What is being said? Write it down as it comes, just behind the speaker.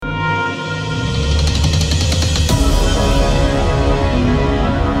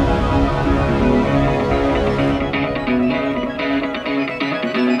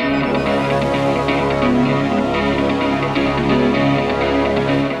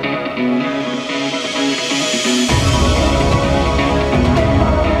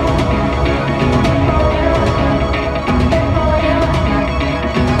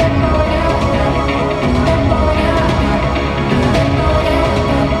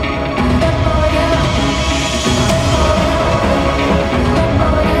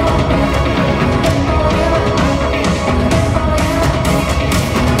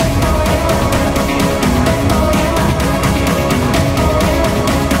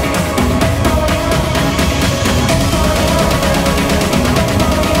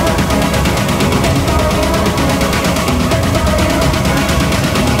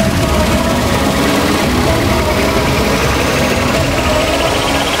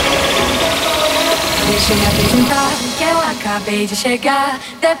Deixa eu me apresentar, que eu acabei de chegar.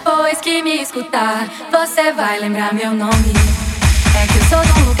 Depois que me escutar, você vai lembrar meu nome. É que eu sou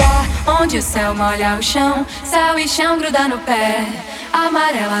de um lugar onde o céu molha o chão, céu e chão gruda no pé,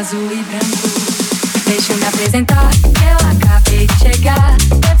 amarelo, azul e branco. Deixa eu me apresentar, que eu acabei de chegar.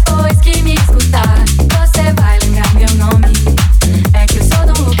 Depois que me escutar, você vai lembrar meu nome. É que eu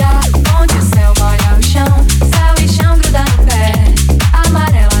sou de um lugar onde o céu molha o chão, céu e chão gruda no pé,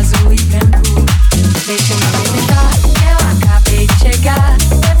 amarelo, azul e branco. Deixa eu me apresentar, que eu acabei de chegar.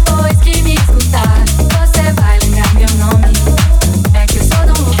 Depois que me escutar, você vai lembrar meu nome. É que eu sou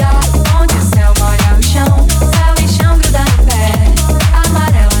de um lugar onde o céu molha o chão, céu e chão gruda no pé,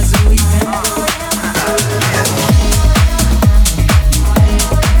 amarelo, azul e branco.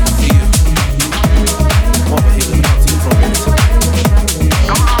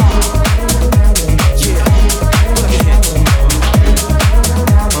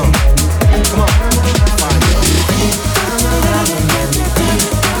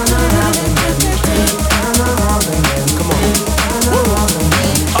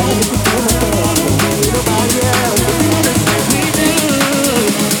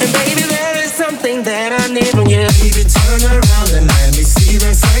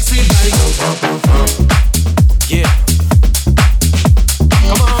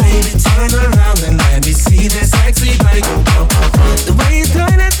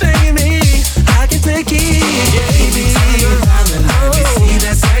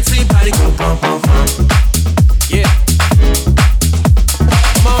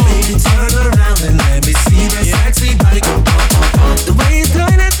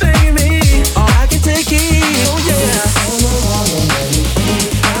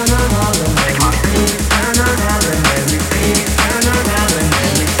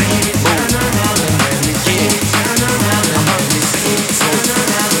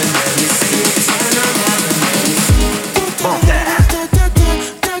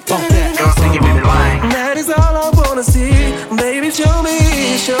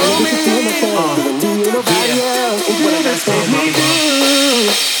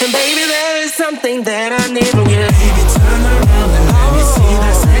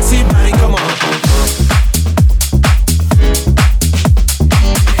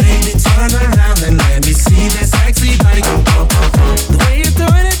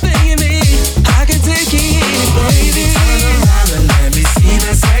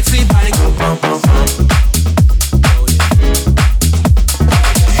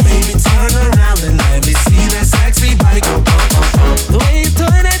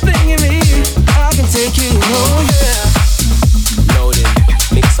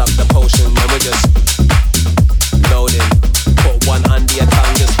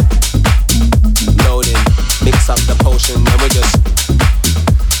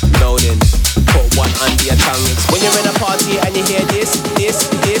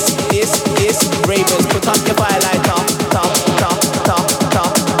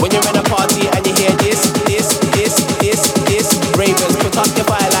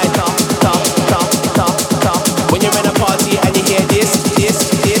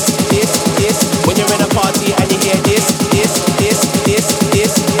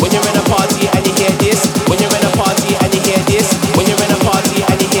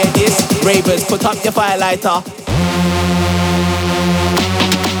 Put up your firelighter.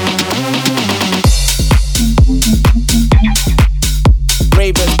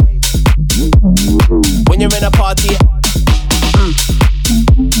 Ravers, when you're in a party.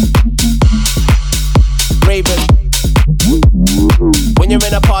 Ravers, when you're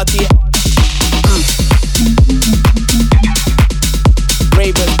in a party.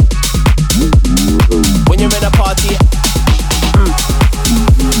 Ravers, when you're in a party.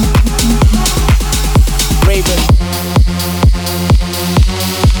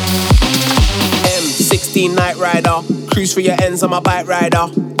 M16 Night Rider, cruise through your ends on my bike rider.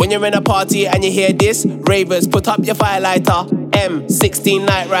 When you're in a party and you hear this, ravers, put up your firelighter. M16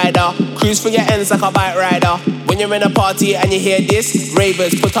 Night Rider, cruise through your ends like a bike rider. When you're in a party and you hear this,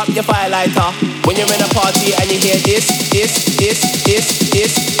 ravers, put up your firelighter. When you're in a party and you hear this,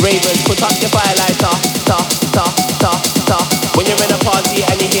 ravers, put up your firelighter. When you're in a party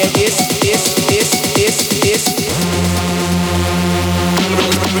and you hear this.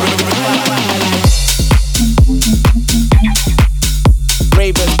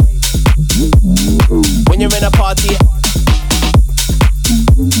 Ravers, when you're in a party.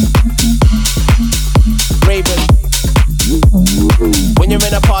 Ravers, when you're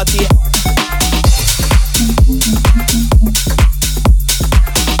in a party.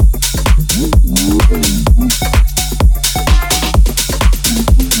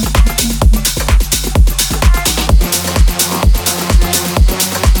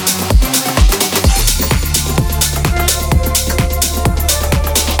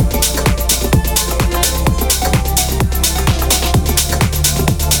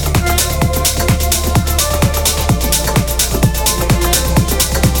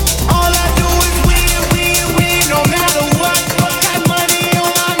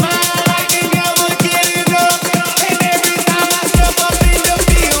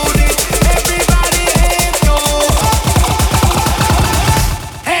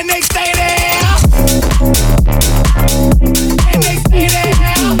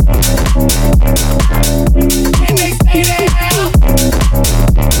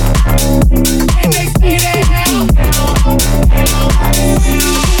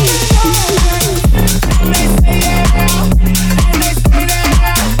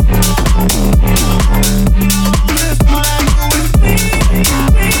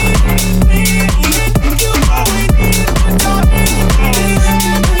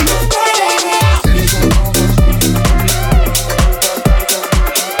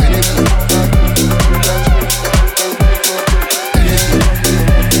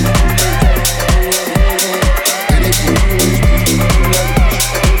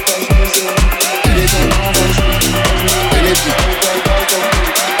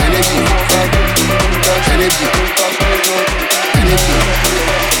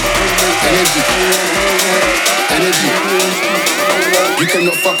 You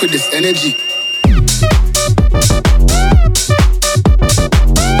cannot fuck with this energy.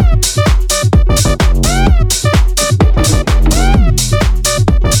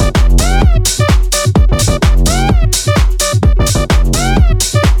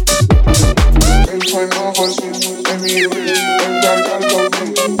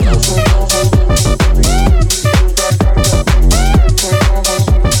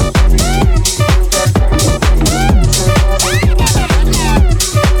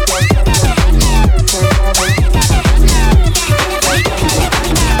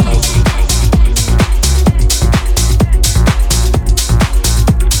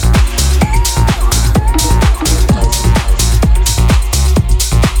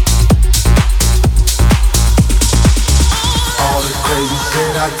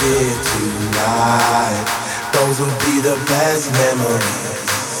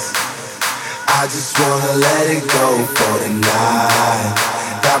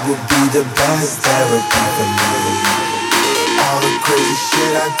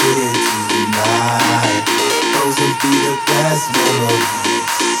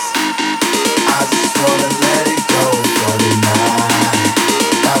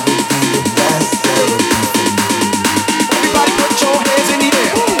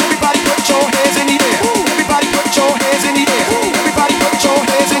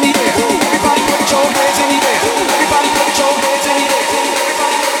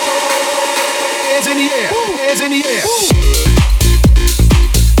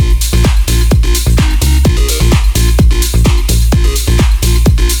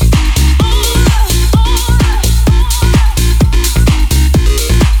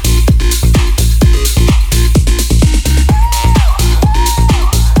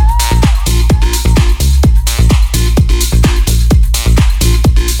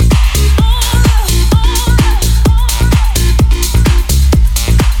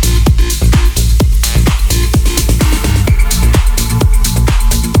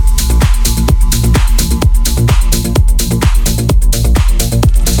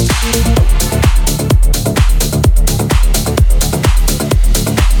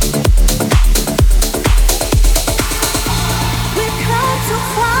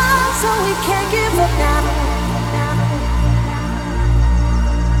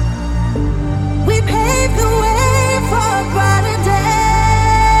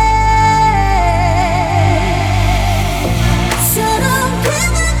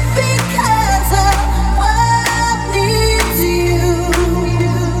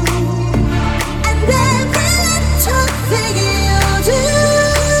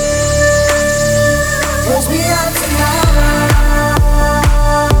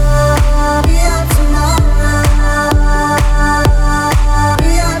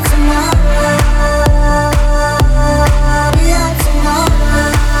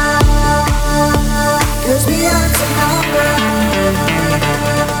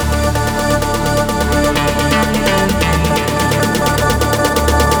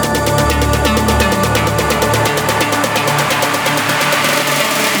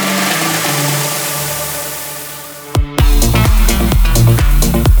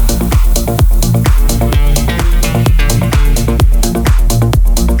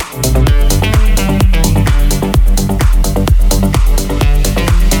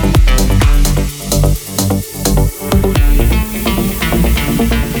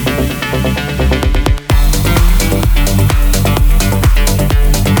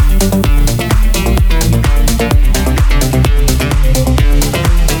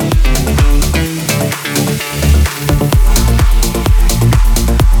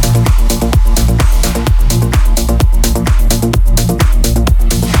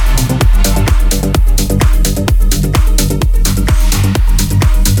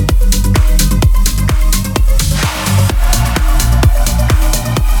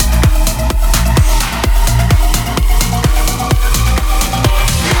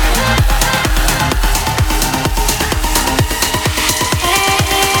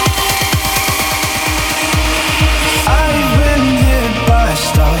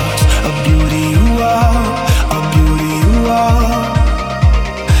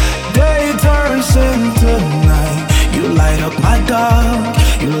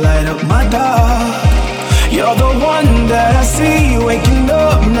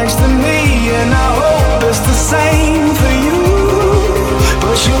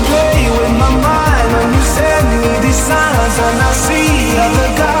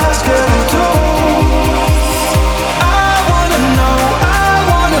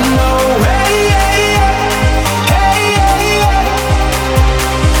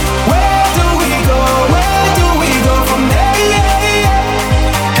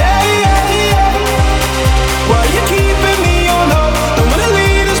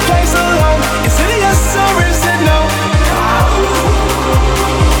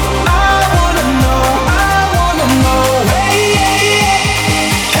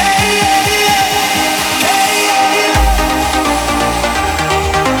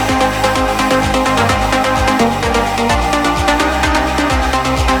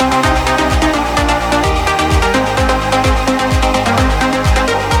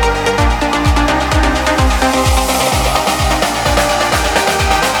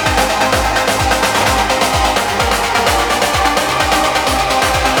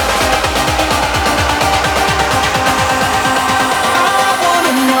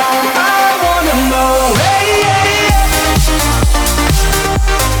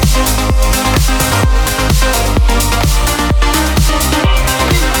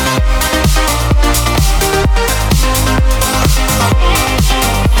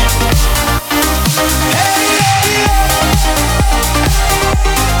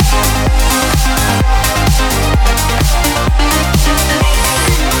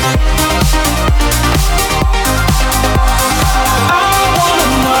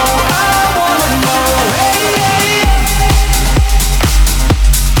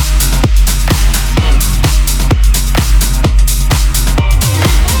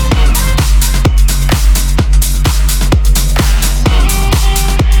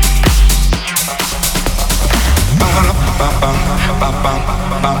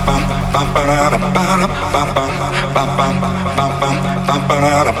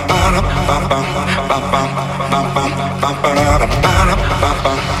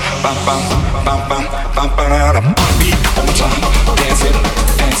 Beat on time, dancing,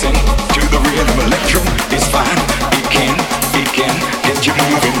 dancing to the rhythm. Electro is fine. It can get you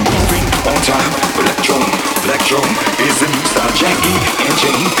moving, moving on time. Electro is the new style. Jackie and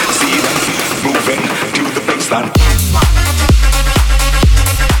Jane, see them moving to the baseline.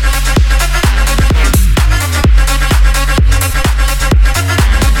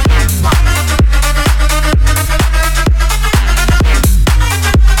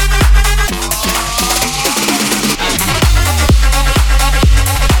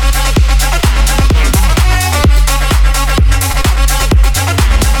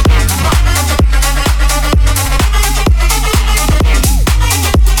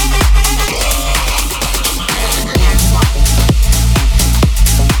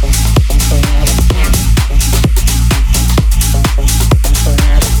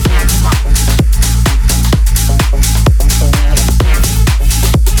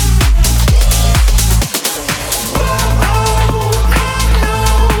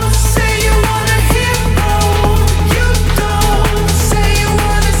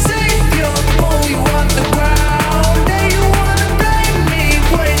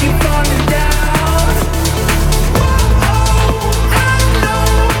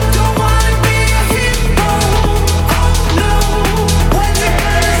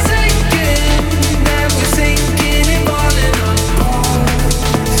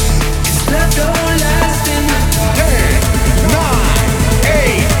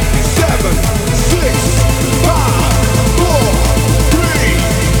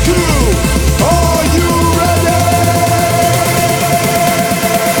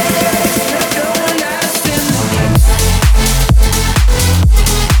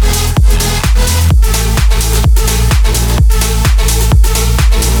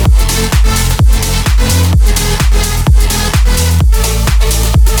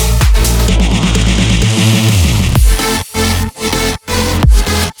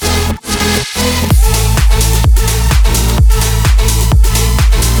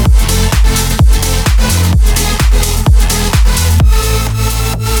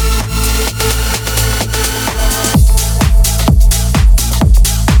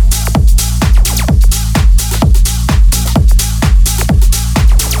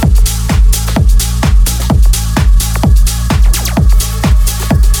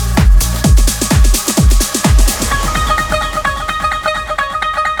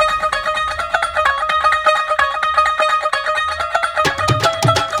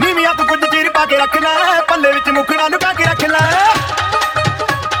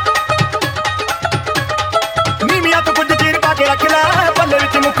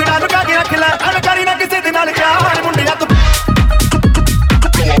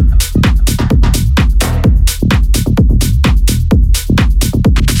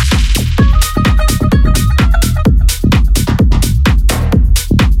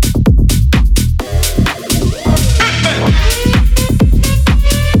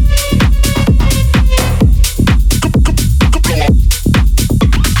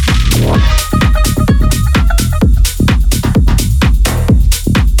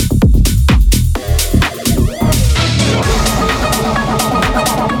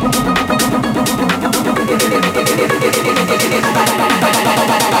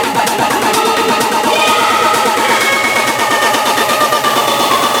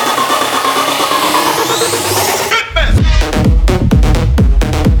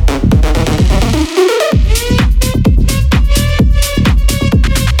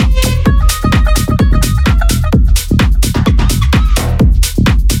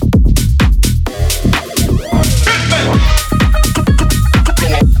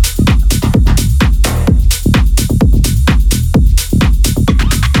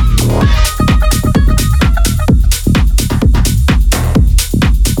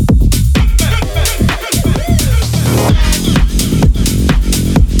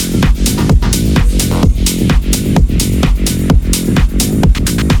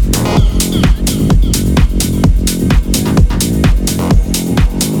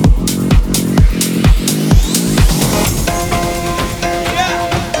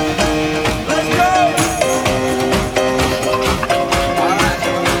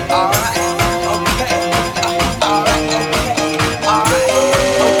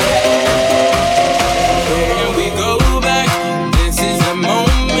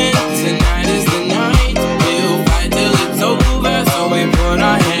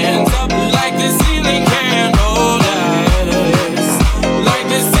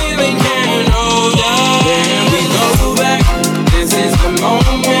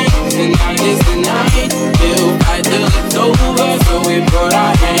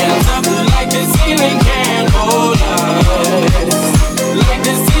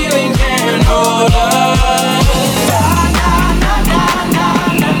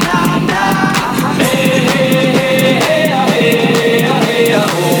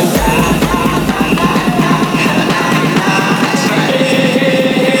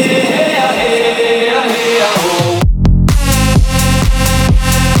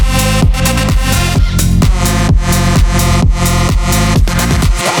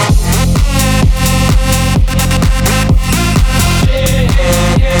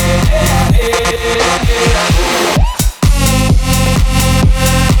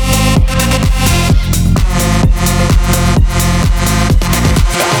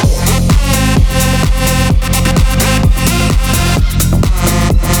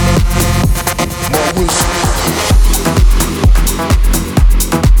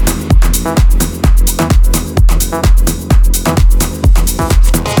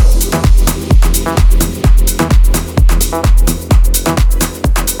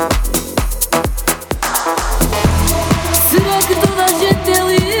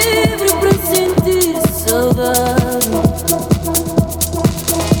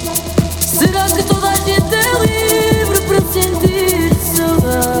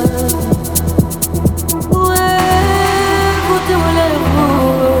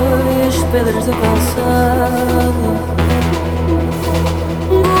 pedras da calçada.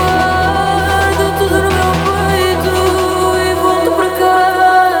 Guardo tudo no meu peito e volto para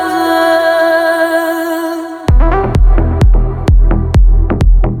casa.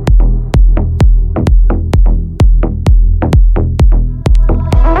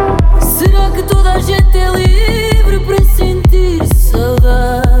 Será que toda a gente é livre para sentir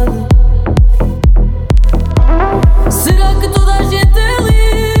saudade? Será que toda a gente é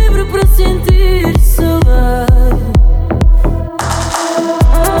livre para sentir saudade?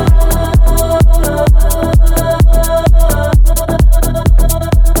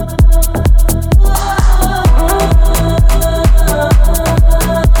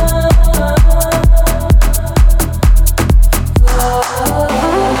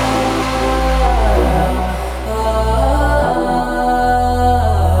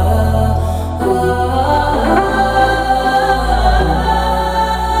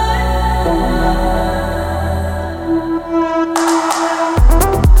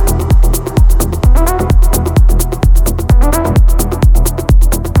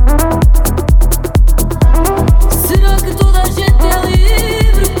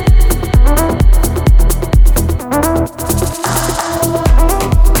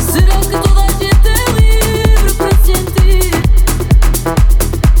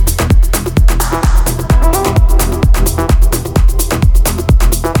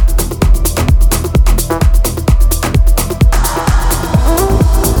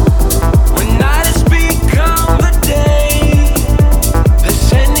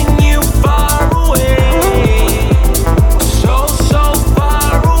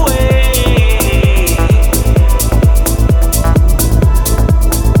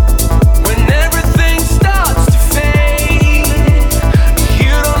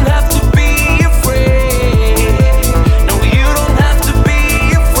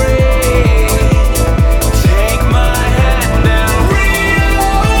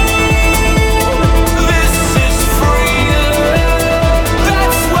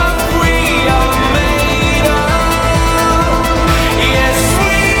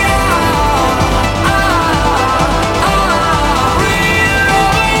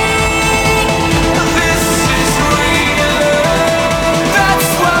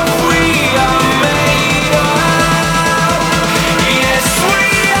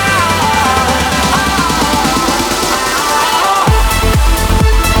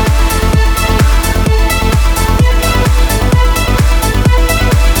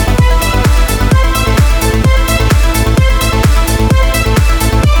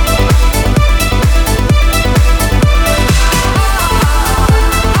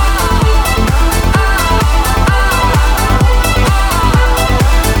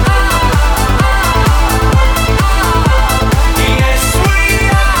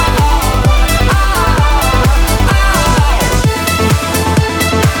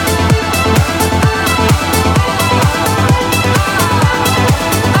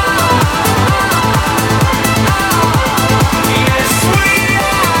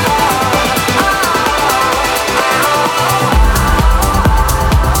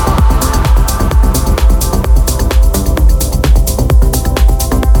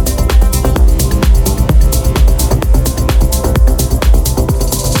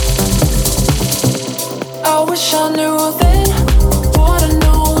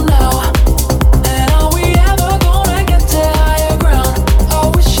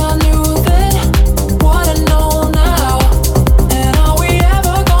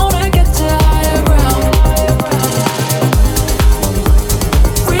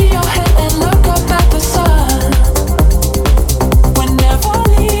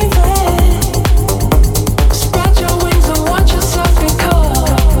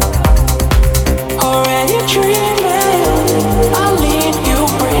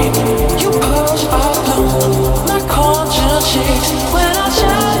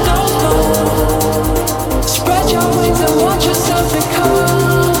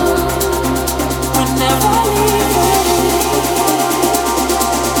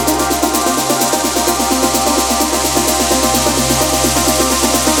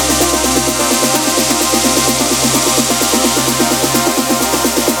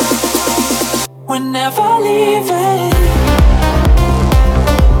 We're never leaving.